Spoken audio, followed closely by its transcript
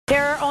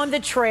Terror on the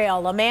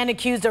trail. A man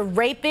accused of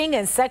raping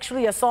and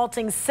sexually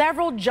assaulting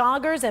several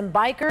joggers and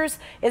bikers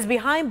is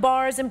behind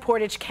bars in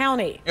Portage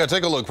County. Yeah,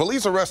 take a look.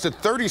 Police arrested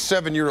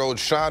 37-year-old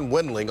Sean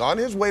Wendling on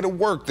his way to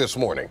work this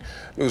morning.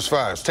 News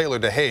 5's Taylor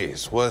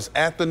DeHaze was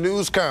at the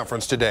news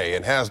conference today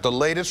and has the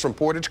latest from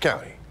Portage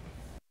County.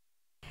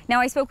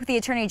 Now, I spoke with the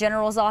Attorney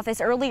General's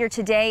office earlier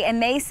today,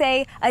 and they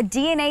say a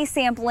DNA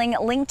sampling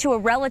linked to a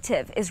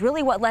relative is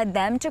really what led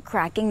them to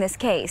cracking this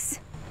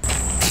case.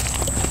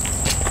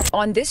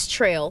 On this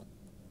trail,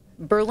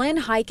 Berlin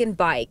Hike and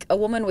Bike, a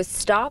woman was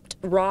stopped,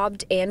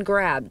 robbed, and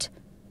grabbed.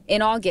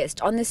 In August,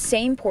 on the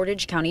same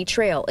Portage County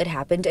trail, it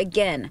happened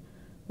again.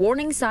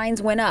 Warning signs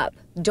went up.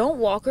 Don't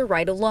walk or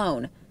ride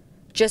alone.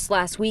 Just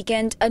last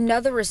weekend,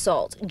 another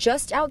assault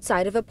just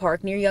outside of a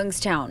park near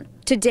Youngstown.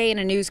 Today in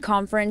a news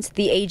conference,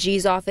 the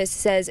AG's office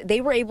says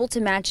they were able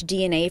to match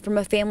DNA from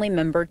a family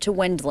member to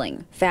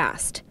Wendling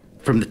fast.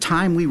 From the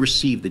time we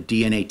received the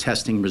DNA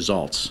testing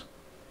results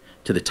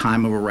to the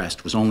time of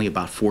arrest was only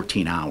about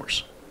 14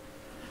 hours.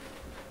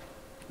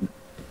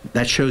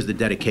 That shows the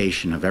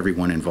dedication of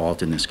everyone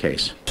involved in this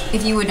case.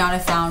 If you would not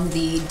have found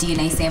the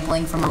DNA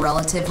sampling from a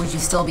relative, would you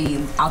still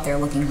be out there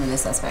looking for the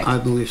suspect? I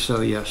believe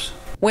so, yes.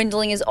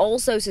 Wendling is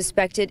also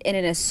suspected in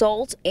an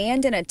assault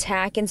and an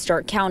attack in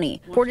Stark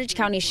County. Portage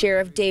County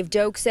Sheriff Dave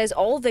Doak says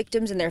all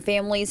victims and their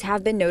families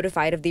have been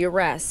notified of the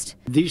arrest.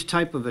 These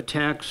type of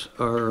attacks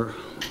are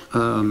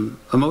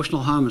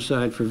emotional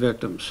homicide for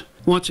victims.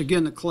 Once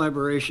again, the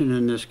collaboration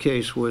in this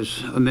case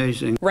was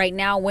amazing. Right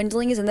now,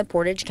 Wendling is in the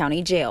Portage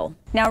County Jail.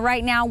 Now,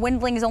 right now,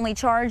 Wendling is only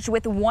charged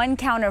with 1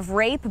 count of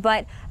rape,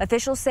 but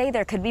officials say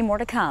there could be more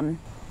to come.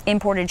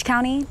 In Portage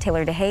County,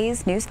 Taylor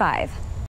DeHaze, News 5.